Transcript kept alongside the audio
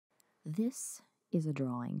This is a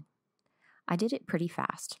drawing. I did it pretty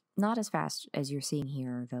fast. Not as fast as you're seeing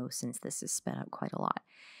here, though, since this is sped up quite a lot.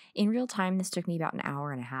 In real time, this took me about an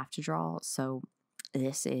hour and a half to draw, so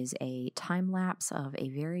this is a time lapse of a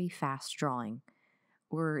very fast drawing.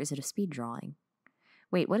 Or is it a speed drawing?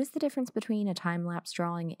 Wait, what is the difference between a time lapse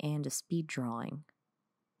drawing and a speed drawing?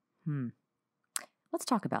 Let's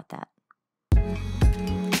talk about that.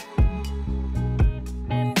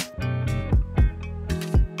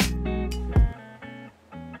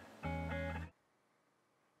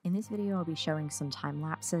 In this video, I'll be showing some time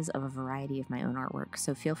lapses of a variety of my own artwork,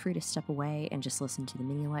 so feel free to step away and just listen to the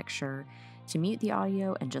mini lecture, to mute the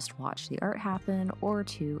audio and just watch the art happen, or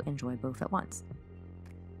to enjoy both at once.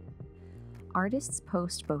 Artists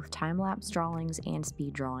post both time-lapse drawings and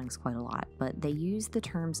speed drawings quite a lot, but they use the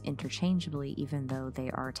terms interchangeably even though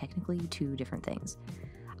they are technically two different things.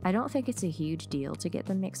 I don't think it's a huge deal to get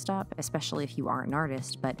them mixed up, especially if you aren't an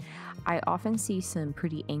artist, but I often see some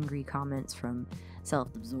pretty angry comments from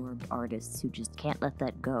self-absorbed artists who just can't let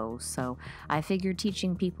that go, so I figured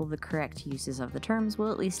teaching people the correct uses of the terms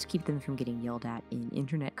will at least keep them from getting yelled at in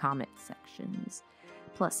internet comment sections.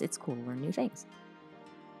 Plus, it's cool to learn new things.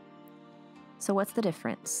 So what's the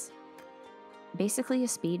difference? Basically, a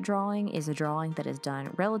speed drawing is a drawing that is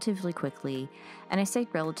done relatively quickly, and I say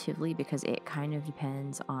relatively because it kind of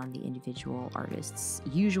depends on the individual artist's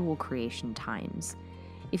usual creation times.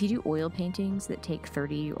 If you do oil paintings that take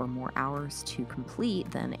 30 or more hours to complete,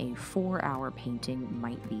 then a 4-hour painting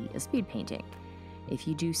might be a speed painting. If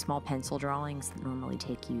you do small pencil drawings that normally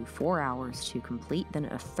take you 4 hours to complete, then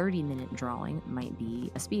a 30-minute drawing might be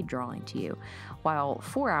a speed drawing to you, while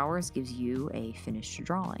 4 hours gives you a finished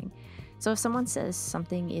drawing. So if someone says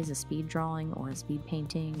something is a speed drawing or a speed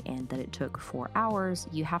painting and that it took 4 hours,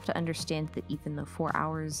 you have to understand that even though 4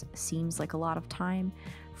 hours seems like a lot of time,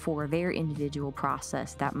 for their individual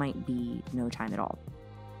process, that might be no time at all.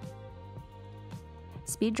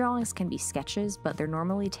 Speed drawings can be sketches, but they're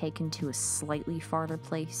normally taken to a slightly farther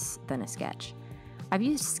place than a sketch. I've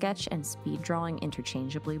used sketch and speed drawing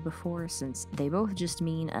interchangeably before, since they both just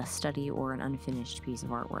mean a study or an unfinished piece of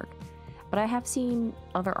artwork. But I have seen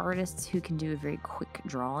other artists who can do a very quick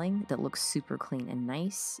drawing that looks super clean and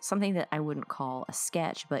nice, something that I wouldn't call a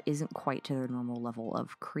sketch, but isn't quite to their normal level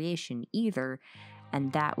of creation either,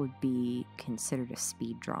 and that would be considered a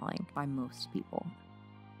speed drawing by most people.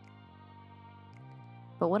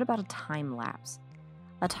 But what about a time lapse?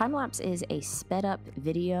 A time lapse is a sped up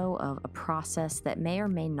video of a process that may or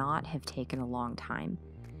may not have taken a long time.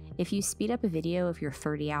 If you speed up a video of your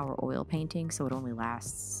 30-hour oil painting so it only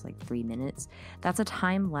lasts like 3 minutes, that's a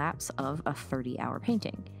time lapse of a 30-hour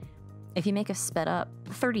painting. If you make a sped up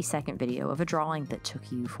 30-second video of a drawing that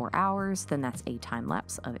took you 4 hours, then that's a time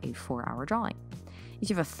lapse of a 4-hour drawing. If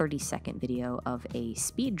you have a 30-second video of a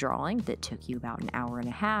speed drawing that took you about an hour and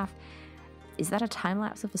a half, is that a time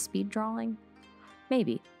lapse of a speed drawing?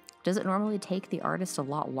 Maybe. Does it normally take the artist a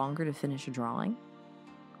lot longer to finish a drawing?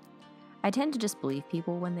 I tend to just believe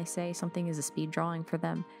people when they say something is a speed drawing for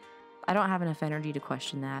them. I don't have enough energy to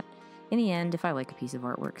question that. In the end, if I like a piece of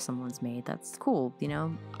artwork someone's made, that's cool, you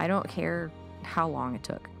know? I don't care how long it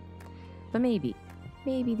took. But maybe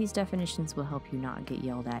these definitions will help you not get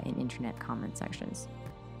yelled at in internet comment sections.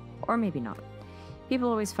 Or maybe not. People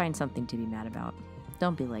always find something to be mad about.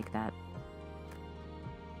 Don't be like that.